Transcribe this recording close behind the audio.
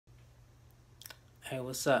Hey,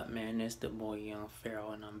 what's up, man? It's the boy Young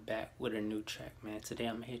Pharoah, and I'm back with a new track, man. Today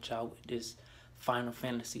I'm gonna hit y'all with this Final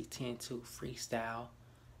Fantasy X-2 freestyle.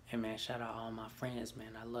 And man, shout out all my friends,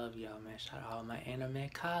 man. I love y'all, man. Shout out all my anime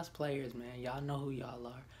cosplayers, man. Y'all know who y'all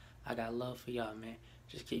are. I got love for y'all, man.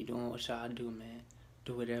 Just keep doing what y'all do, man.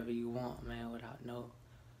 Do whatever you want, man, without no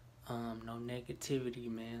negativity,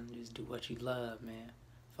 man. Just do what you love, man.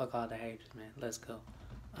 Fuck all the haters, man. Let's go.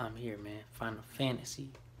 I'm here, man. Final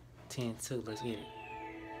Fantasy X-2. Let's get it.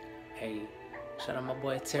 Hey, shout out my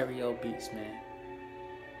boy Terrio Beats, man.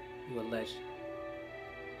 You a legend.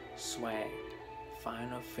 Swag.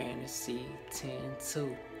 Final Fantasy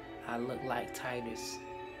X-2. I look like Titus.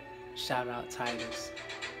 Shout out Titus.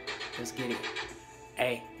 Let's get it.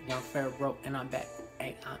 Hey, Young Pharoah, and I'm back.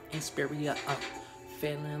 Hey, I'm Inspiria.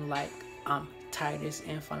 Feeling like I'm Titus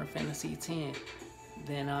in Final Fantasy X.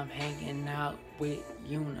 Then I'm hanging out with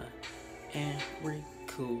Yuna and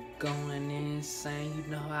Riku, going insane.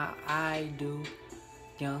 You know how I do.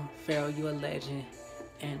 Young Pharoah, you a legend,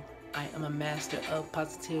 and I am a master of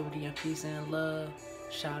positivity and peace and love.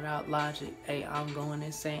 Shout out Logic. Hey, I'm going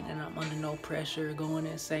insane and I'm under no pressure. Going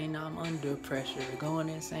insane, I'm under pressure. Going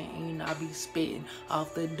insane, I be spitting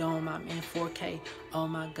off the dome. I'm in 4K. Oh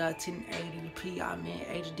my god, 1080p. I'm in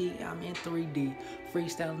HD. I'm in 3D.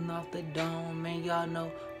 Freestyling off the dome. Man, y'all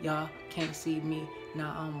know y'all can't see me.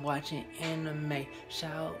 Now I'm watching anime.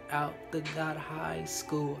 Shout out the God High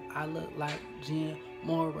School. I look like Jim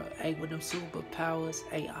Mora, ayy, with them superpowers.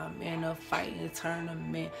 Ayy, I'm in a fighting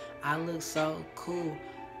tournament. I look so cool.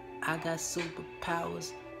 I got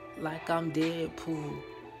superpowers like I'm Deadpool.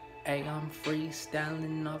 Ayy, I'm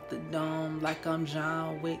freestyling off the dome like I'm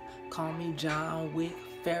John Wick. Call me John Wick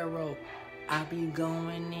Pharoah. I be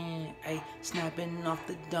going in, ayy, snapping off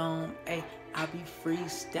the dome. Ayy, I be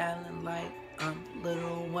freestyling like I'm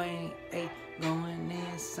Lil Wayne. Ayy, going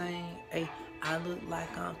insane. Ayy, I look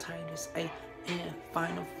like I'm Titus. Ayy, in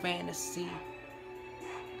Final Fantasy,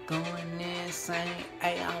 going insane.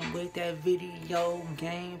 Hey, I'm with that video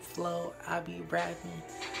game flow. I be rapping,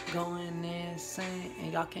 going insane,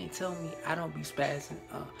 and y'all can't tell me I don't be spazzing.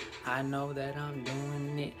 I know that I'm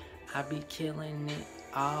doing it. I be killing it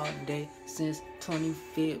all day since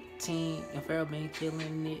 2015, and Pharoah been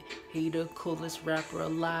killing it. He the coolest rapper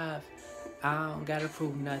alive. I don't gotta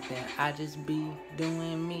prove nothing. I just be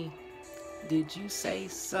doing me. Did you say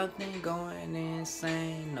something? Going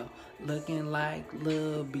insane? No, looking like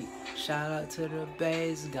Lil B. Shout out to the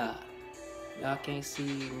bass god. Y'all can't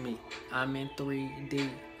see me. I'm in 3D.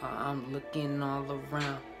 I'm looking all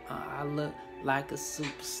around. I look like a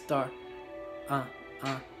superstar.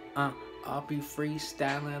 I'll be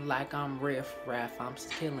freestyling like I'm Riff Raff. I'm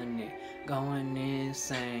killing it. Going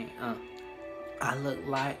insane. I look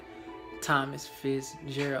like Thomas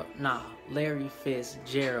Fitzgerald. Nah, Larry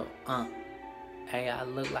Fitzgerald. Hey, I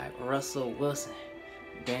look like Russell Wilson,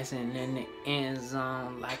 dancing in the end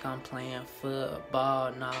zone like I'm playing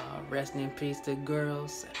football. Nah, rest in peace to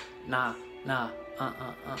girls. Nah, I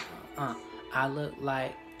look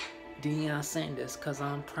like Deion Sanders cause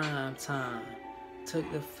I'm prime time.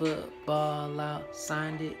 Took the football out,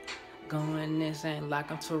 signed it, going insane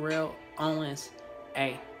like I'm Terrell Owens.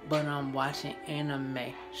 Hey, but I'm watching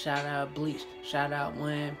anime. Shout out Bleach, shout out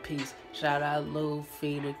One Piece, shout out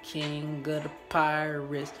Luffy, the king of the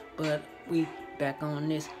pirates. But we back on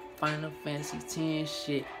this Final Fantasy X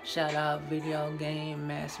shit. Shout out Video Game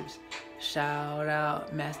Masters, shout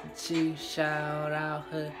out Master Chief, shout out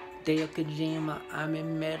Hideo Kojima. I'm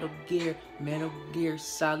in Metal Gear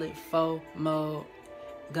Solid 4 mode.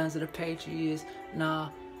 Guns of the Patriots, nah.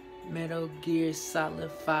 Metal Gear Solid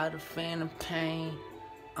 5, the Phantom Pain.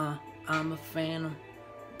 I'm a phantom,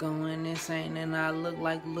 going insane, and I look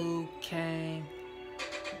like Luke Kane,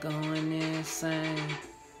 going insane.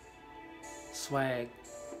 Swag.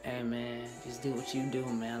 Hey man, just do what you do,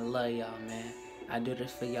 man. I love y'all, man. I do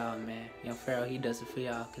this for y'all, man. Young Pharoah, he does it for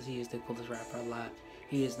y'all because he is the coolest rapper alive.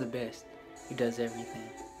 He is the best. He does everything.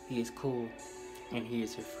 He is cool, and he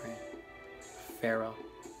is your friend. Pharoah,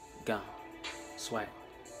 gone. Swag.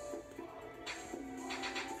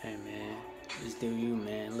 Hey man, just do you,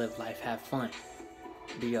 man. Live life, have fun.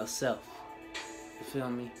 Be yourself. You feel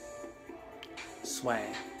me?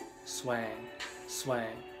 Swag, swag,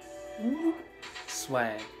 swag,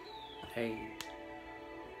 swag. Hey,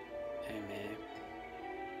 hey man.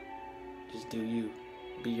 Just do you.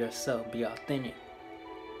 Be yourself. Be authentic.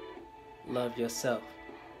 Love yourself.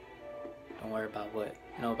 Don't worry about what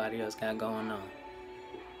nobody else got going on.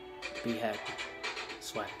 Be happy.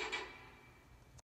 Swag.